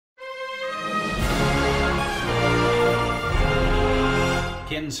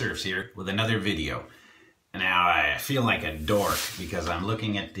Ken Surfs here with another video. Now I feel like a dork because I'm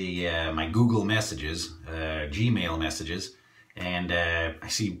looking at the my Google messages, Gmail messages, and I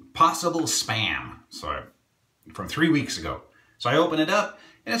see possible spam. So from 3 weeks ago. So I open it up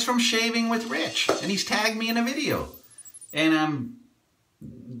and it's from Shaving with Rich, and he's tagged me in a video. And I'm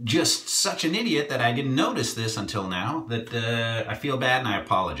just such an idiot that I didn't notice this until now, that I feel bad and I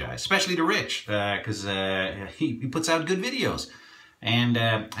apologize, especially to Rich, because he puts out good videos. And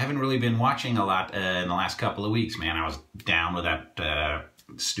I haven't really been watching a lot in the last couple of weeks, man. I was down with that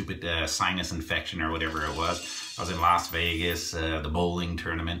stupid sinus infection or whatever it was. I was in Las Vegas, the bowling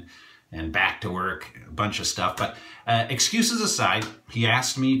tournament, and back to work, a bunch of stuff. But excuses aside, he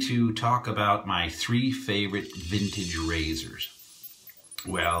asked me to talk about my 3 favorite vintage razors.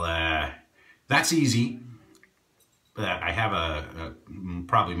 Well, that's easy. I have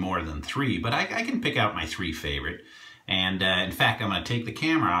probably more than 3, but I can pick out my 3 favorite. And in fact, I'm going to take the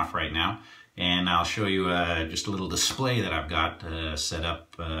camera off right now, and I'll show you just a little display that I've got set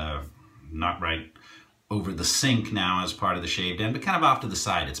up, not right over the sink now as part of the shaved end, but kind of off to the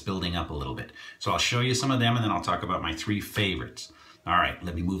side. It's building up a little bit. So I'll show you some of them, and then I'll talk about my 3 favorites. All right,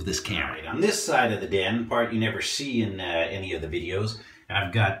 let me move this camera. Right, on this side of the den, part you never see in any of the videos,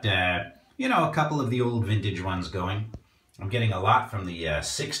 I've got, you know, a couple of the old vintage ones going. I'm getting a lot from the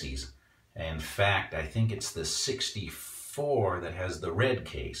 60s. In fact, I think it's the 64 that has the red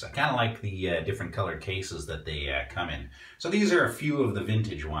case. I kind of like the different colored cases that they come in. So these are a few of the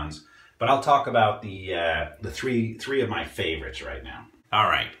vintage ones, but I'll talk about the three of my favorites right now. All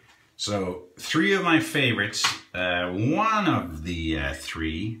right, so 3 of my favorites. One of the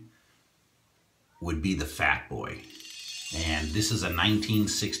 3 would be the FATBOY. And this is a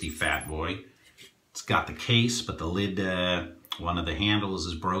 1960 FATBOY. It's got the case, but the lid, one of the handles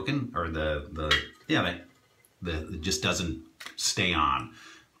is broken, or it just doesn't stay on.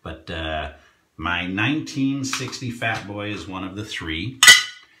 But my 1960 FATBOY is one of the 3.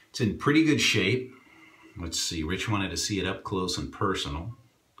 It's in pretty good shape. Let's see, Rich wanted to see it up close and personal.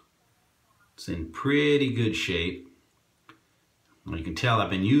 It's in pretty good shape. Well, you can tell I've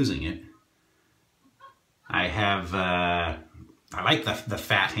been using it. I have, I like the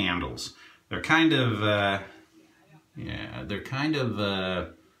fat handles. They're kind of, yeah, they're kind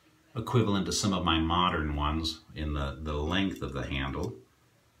of equivalent to some of my modern ones in the length of the handle.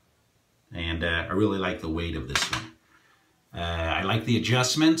 And I really like the weight of this one. I like the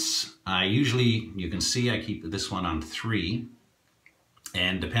adjustments. You can see I keep this one on 3.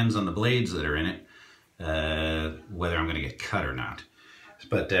 And depends on the blades that are in it, whether I'm going to get cut or not.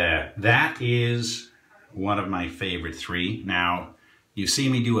 But that is one of my favorite 3. Now, you see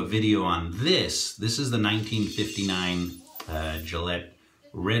me do a video on this. This is the 1959 Gillette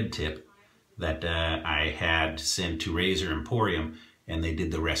red tip that I had sent to Razor Emporium, and they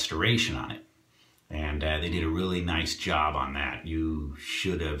did the restoration on it. And they did a really nice job on that. You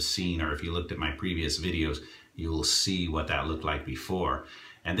should have seen, or if you looked at my previous videos, you'll see what that looked like before.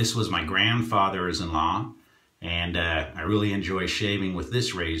 And this was my grandfather's-in-law, and I really enjoy shaving with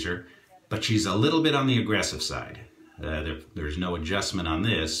this razor. But she's a little bit on the aggressive side. There's no adjustment on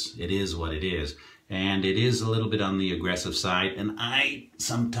this. It is what it is. And it is a little bit on the aggressive side. And I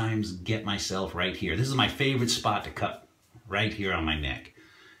sometimes get myself right here. This is my favorite spot to cut, right here on my neck.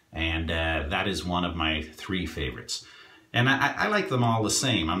 And that is one of my 3 favorites. And I like them all the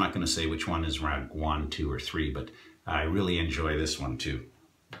same. I'm not going to say which one is rank 1, 2, or 3, but I really enjoy this one too.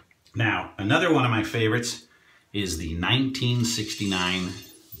 Now, another one of my favorites is the 1969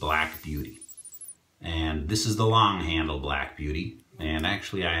 Black Beauty. And this is the long handle Black Beauty. And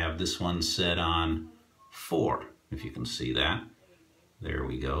actually I have this one set on 4, if you can see that. There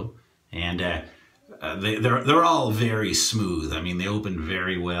we go. And they're all very smooth. I mean, they open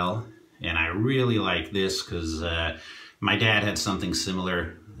very well. And I really like this because my dad had something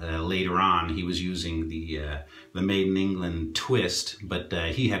similar later on. He was using the Made in England twist, but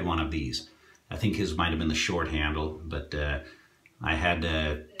he had one of these. I think his might have been the short handle, but I had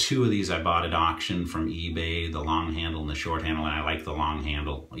 2 of these I bought at auction from eBay, the long handle and the short handle, and I like the long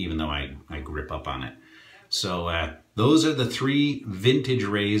handle, even though I grip up on it. So those are the 3 vintage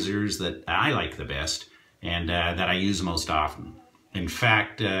razors that I like the best and that I use most often. In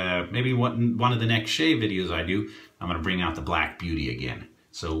fact, maybe one of the next shave videos I do, I'm going to bring out the Black Beauty again.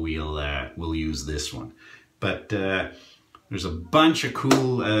 So we'll use this one. But there's a bunch of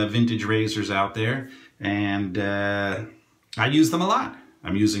cool vintage razors out there, and I use them a lot.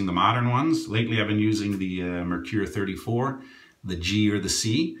 I'm using the modern ones. Lately I've been using the Mercure 34, the G or the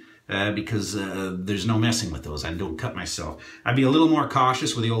C, because there's no messing with those. I don't cut myself. I'd be a little more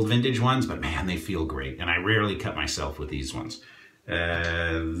cautious with the old vintage ones, but man, they feel great. And I rarely cut myself with these ones.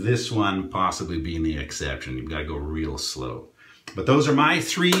 This one possibly being the exception. You've got to go real slow. But those are my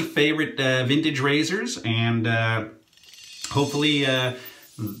 3 favorite vintage razors, and hopefully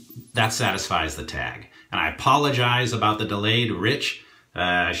that satisfies the tag. And I apologize about the delay to Rich.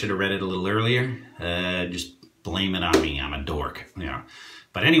 I should have read it a little earlier. Just blame it on me. I'm a dork. Yeah.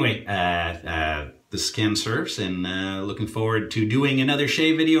 But anyway, this Ken Surfs, and looking forward to doing another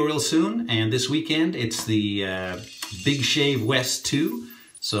shave video real soon. And this weekend, it's the Big Shave West 2.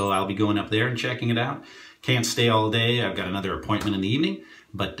 So I'll be going up there and checking it out. Can't stay all day. I've got another appointment in the evening,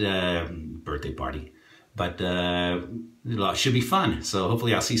 but birthday party. But it should be fun. So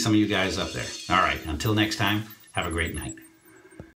hopefully I'll see some of you guys up there. All right, until next time, have a great night.